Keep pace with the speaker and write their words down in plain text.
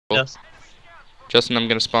Yes. Justin, I'm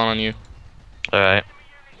gonna spawn on you. Alright.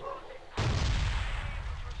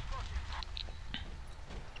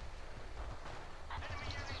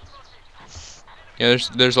 Yeah,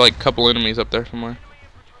 there's like a couple enemies up there somewhere.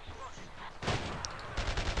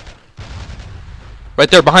 Right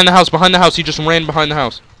there, behind the house, behind the house. He just ran behind the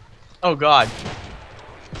house. Oh God.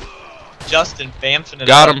 Justin, bamfing it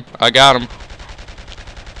Got up. him. I got him.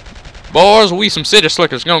 Boys, we some city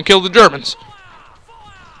slickers gonna kill the Germans.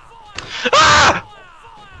 Ah!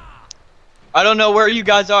 I don't know where you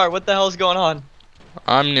guys are. What the hell is going on?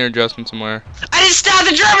 I'm near Justin somewhere. I just stabbed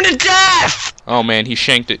the German to death! Oh man, he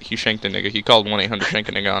shanked it. He shanked the nigga. He called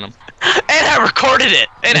 1-800-SHANK-A-NIGGA on him. And I recorded it!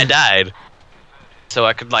 And I died. So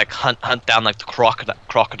I could like hunt down like the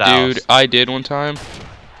crocodiles. Dude, I did one time.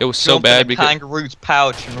 It was so Jumped in bad a because kangaroo's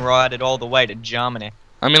pouch and ride it all the way to Germany.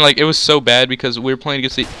 I mean, like, it was so bad because we were playing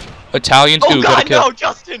against the Italians. Oh Ooh, got a God, kill. no,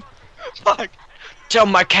 Justin! Fuck! Tell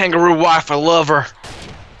my kangaroo wife I love her.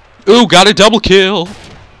 Ooh, got a double kill.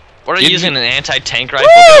 What are you Didn't using, you- an anti-tank rifle?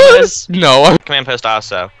 Gomez? No. Command post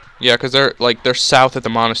also. Yeah, because they're south at the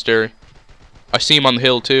monastery. I see him on the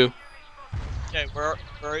hill too. Okay, where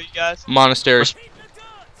are you guys? Monastery.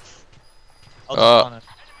 I'll jump on it.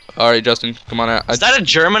 All right, Justin, come on out. Is that a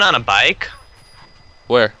German on a bike?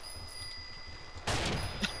 Where?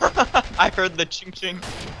 I heard the ching ching.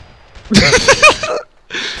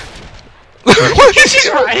 He's just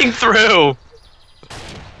riding through.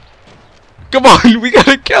 Come on, we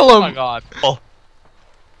gotta kill Oh him. my God. Oh.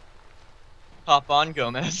 Hop on,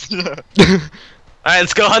 Gomez. Alright,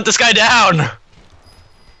 let's go hunt this guy down.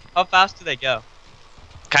 How fast do they go?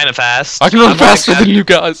 Kind of fast. I can run I'm faster like, than you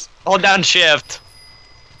guys. Hold down shift.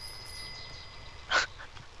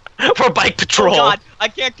 We're bike patrol. Oh God, I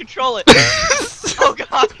can't control it. Oh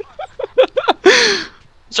God.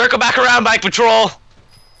 Circle back around, bike patrol.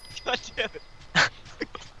 God damn it.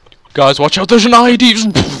 Guys, watch out! There's an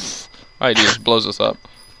IED. IED just blows us up.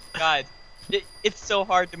 Guys, it's so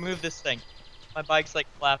hard to move this thing. My bike's like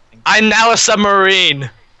flapping. I'm now a submarine.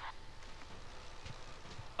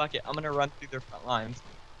 Fuck it, I'm gonna run through their front lines.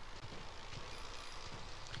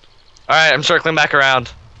 Alright, I'm circling back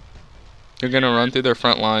around. You're gonna run through their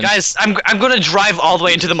front lines. Guys, I'm gonna drive all the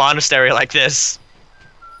way into the monastery like this.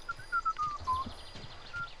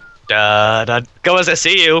 Go as I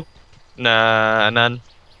see you. Nah.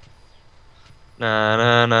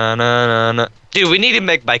 Dude, we need to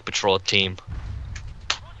make bike patrol a team.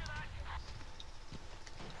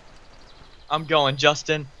 I'm going,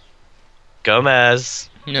 Justin. Gomez.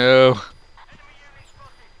 No.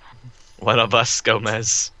 One of us,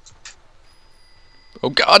 Gomez. Oh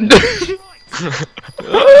God.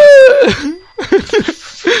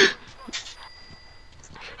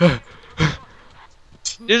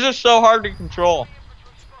 This is so hard to control.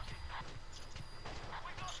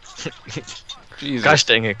 Jesus. Gosh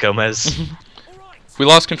dang it, Gomez. We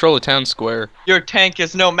lost control of town square. Your tank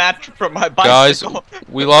is no match for my Guys, bicycle.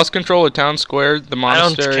 we lost control of town square, the I don't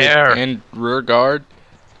monastery, care. and rear guard.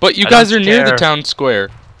 But you I guys don't are near the care. town square.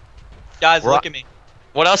 Guys, We're- look at me.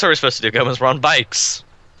 What else are we supposed to do, Gomez? We're on bikes.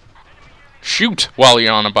 Shoot while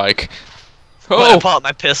you're on a bike. Oh. I Oh, pull out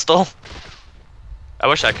my pistol. I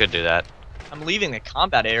wish I could do that. I'm leaving the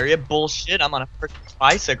combat area. Bullshit, I'm on a freaking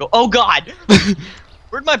bicycle. Oh God!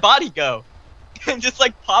 Where'd my body go? It just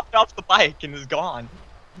like popped off the bike and is gone.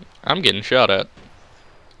 I'm getting shot at.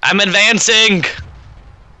 I'm advancing.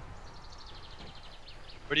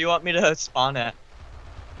 Where do you want me to spawn at?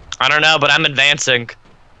 I don't know, but I'm advancing.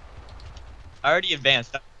 I already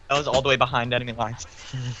advanced. That was all the way behind enemy lines.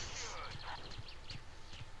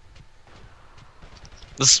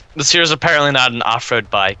 This here is apparently not an off-road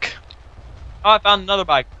bike. Oh, I found another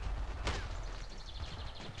bike.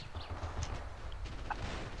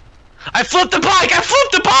 I flipped the bike! I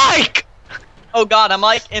flipped the bike! Oh God, I'm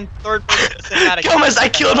like in third person cinematic. Gomez, I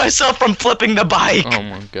killed myself from flipping the bike! Oh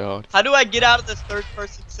my God. How do I get out of this third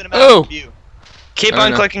person cinematic Oh. view? Keep I don't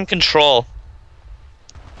on know. clicking control.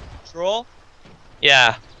 Control?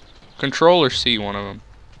 Yeah. Control or C, one of them.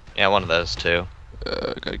 Yeah, one of those two.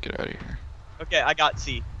 Gotta get out of here. Okay, I got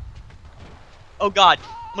C. Oh God,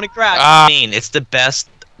 I'm gonna crash. Ah. I mean, it's the best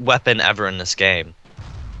weapon ever in this game.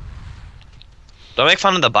 Don't make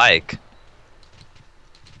fun of the bike.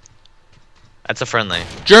 That's a friendly.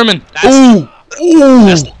 German. That's- Ooh.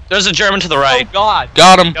 Ooh. There's a German to the Oh right. God.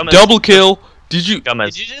 Got him. Gomez. Double kill. Did you?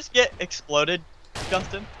 Gomez. Did you just get exploded,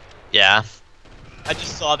 Justin? Yeah. I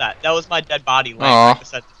just saw that. That was my dead body laying Aw. right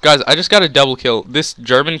beside. Guys, I just got a double kill. This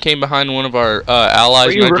German came behind one of our allies.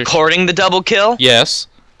 Were you and I just- recording the double kill? Yes.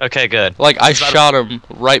 Okay, good. Like, I Is that- shot him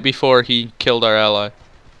right before he killed our ally.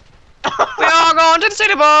 We all going to the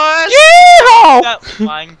city, boys. Yeehaw! That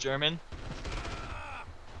flying German.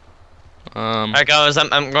 Alright, guys,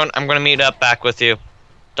 I'm gonna meet up back with you.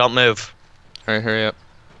 Don't move. Alright, hurry up.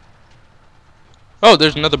 Oh,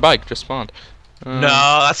 there's another bike just spawned. No,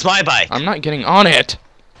 that's my bike. I'm not getting on it.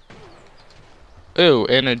 Ooh,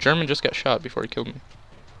 and a German just got shot before he killed me.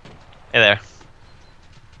 Hey there.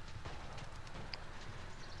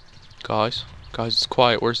 Guys, it's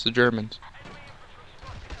quiet. Where's the Germans?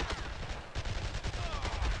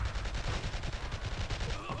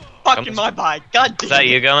 Fucking my bike. God damn Is that it.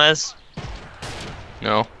 you, Gomez?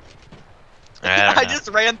 No. I just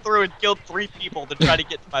ran through and killed 3 people to try to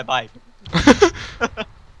get to my bike.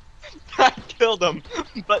 I killed them,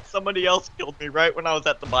 but somebody else killed me right when I was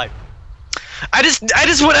at the bike. I just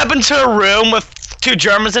went up into a room with 2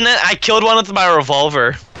 Germans in it. I killed one with my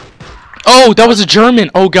revolver. Oh, that was a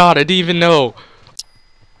German. Oh God, I didn't even know.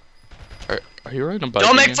 Are you riding a bike?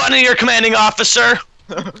 Don't make again? fun of your commanding officer.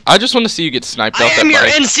 I just want to see you get sniped I off am your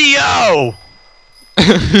that NCO.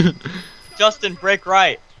 bike. Justin, break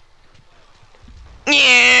right. I'm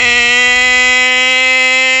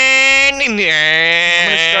I'm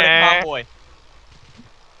gonna start a convoy.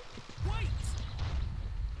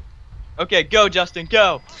 Okay, go, Justin,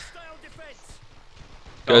 go.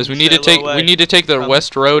 Guys, we need to take the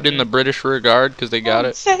West Road in the British rear guard because they got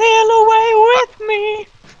it. Sail away with me.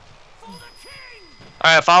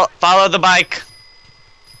 Alright, follow the bike.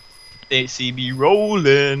 They see me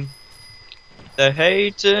rolling. They're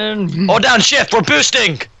hating. Hold down shift, we're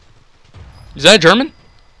boosting! Is that a German?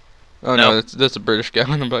 Oh no, Nope. that's a British guy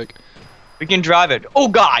on the bike. We can drive it. Oh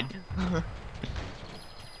God.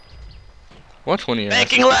 Watch one of your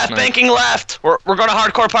Banking asses get left, sniped. banking left! We're going to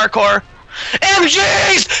hardcore parkour.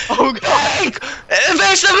 MGs! Oh God.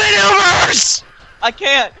 Evasive maneuvers! I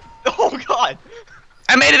can't. Oh God.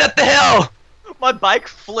 I made it up the hill! My bike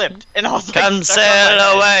flipped and I was like, Come stuck on my sail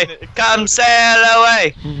head, away! and it Come exploded. sail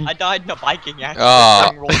away! I died in a biking accident. Ah.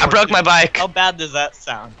 during World I War broke II. my bike. How bad does that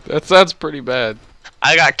sound? That sounds pretty bad.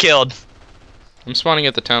 I got killed. I'm spawning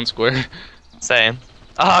at the town square. Same.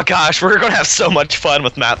 Oh gosh, we're gonna have so much fun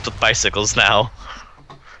with maps with bicycles now.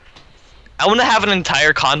 I want to have an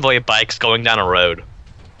entire convoy of bikes going down a road.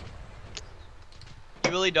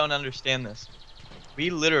 You really don't understand this. We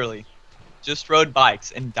literally just rode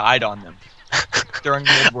bikes and died on them during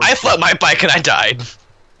World War I II. flipped my bike and I died.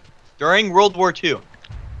 During World War II.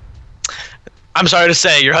 I'm sorry to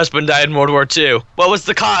say, your husband died in World War II. What was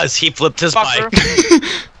the cause? He flipped his Fucker.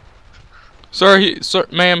 bike. Sorry,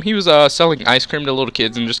 ma'am, he was selling ice cream to little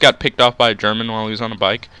kids and just got picked off by a German while he was on a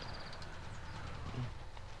bike.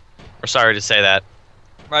 We're sorry to say that.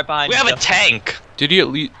 Right behind We you. have a Justin. tank. Did he at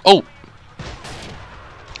least? Oh,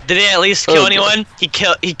 Did he at least kill Oh, anyone? He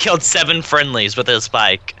killed 7 friendlies with his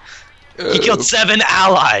bike. He uh, killed 7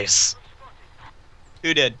 allies.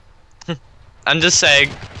 Who did? I'm just saying,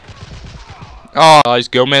 oh, guys,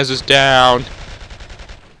 Gomez is down.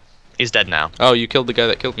 he's dead now. Oh, you killed the guy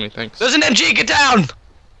that killed me. Thanks. There's an MG, get down!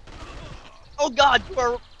 Oh God, you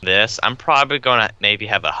are. This, I'm probably gonna maybe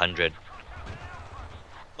have 100.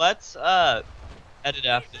 Let's edit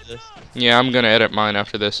after this. Yeah, I'm gonna edit mine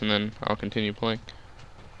after this and then I'll continue playing.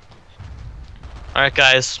 Alright,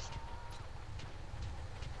 guys.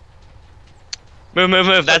 Move, move,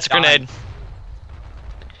 move. That's a grenade.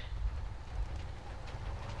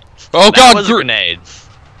 Oh That God, was a grenade.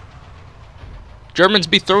 Germans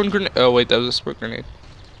be throwing grenade. Oh wait, that was a smoke grenade.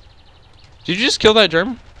 Did you just kill that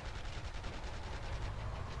German?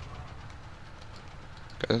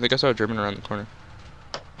 I think I saw a German around the corner.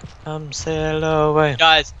 Sail away.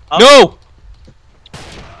 Guys, up. No!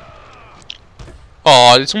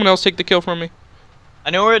 Oh, did someone else take the kill from me?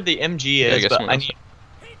 I know where the MG Yeah, I is, guess but someone I else need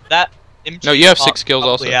that MG. No, you have 6 kills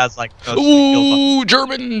probably also. Has like most of the kills.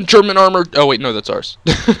 Ooh, German armor. Oh wait, no, that's ours.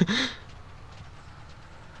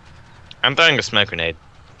 I'm throwing a smoke grenade.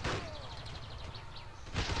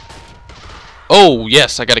 Oh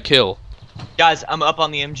yes, I got a kill. Guys, I'm up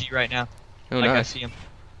on the MG right now. Oh Like I nice. see him.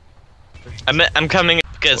 I'm coming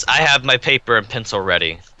because I have my paper and pencil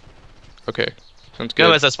ready. Okay, sounds good.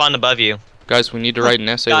 Go as I spawned above you. Guys, we need to write an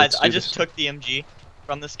essay. Guys, Let's do I just this. took the MG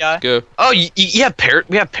from this guy. Go. Oh, you have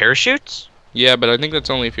we have parachutes? Yeah, but I think that's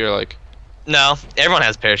only if you're like. No, everyone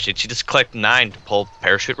has parachutes. You just click 9 to pull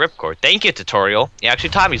parachute ripcord. Thank you, tutorial. You actually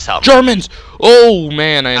taught me something. Germans! Oh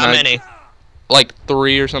man, How many? Like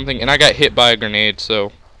 3 or something, and I got hit by a grenade.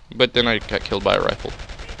 So, but then I got killed by a rifle.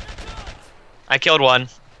 I killed 1.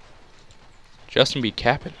 Justin be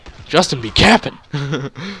capping. Justin be capping.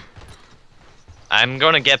 I'm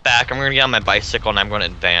going to get back. I'm going to get on my bicycle and I'm going to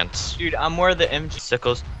advance. Dude, I'm where the MG.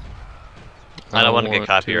 Bicycles. I don't want to get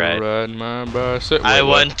copyright. Ride my bicycle. I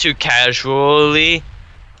want to casually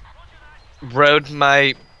rode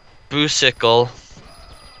my boocycle.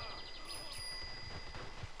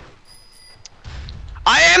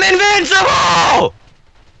 I am invincible!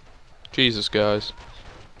 Jesus, guys.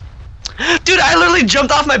 Dude, I literally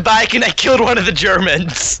jumped off my bike and I killed one of the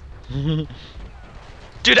Germans. Dude,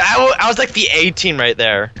 I was like the A team right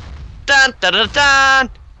there. Dun dun dun dun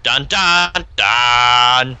dun dun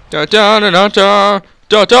dun. Da da da da da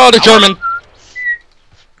da da. The German.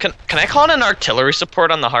 Can I call in an artillery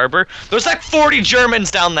support on the harbor? There's like 40 Germans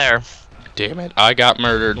down there. Damn it! I got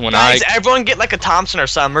murdered when Guys, everyone get like a Thompson or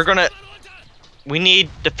something. We need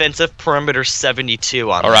defensive perimeter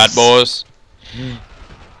 72 on. All right, boys.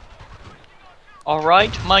 All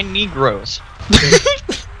right, my Negroes.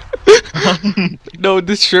 No,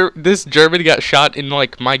 this German got shot in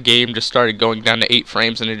like my game just started going down to 8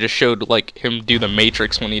 frames and it just showed like him do the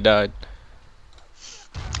Matrix when he died.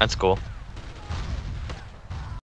 That's cool.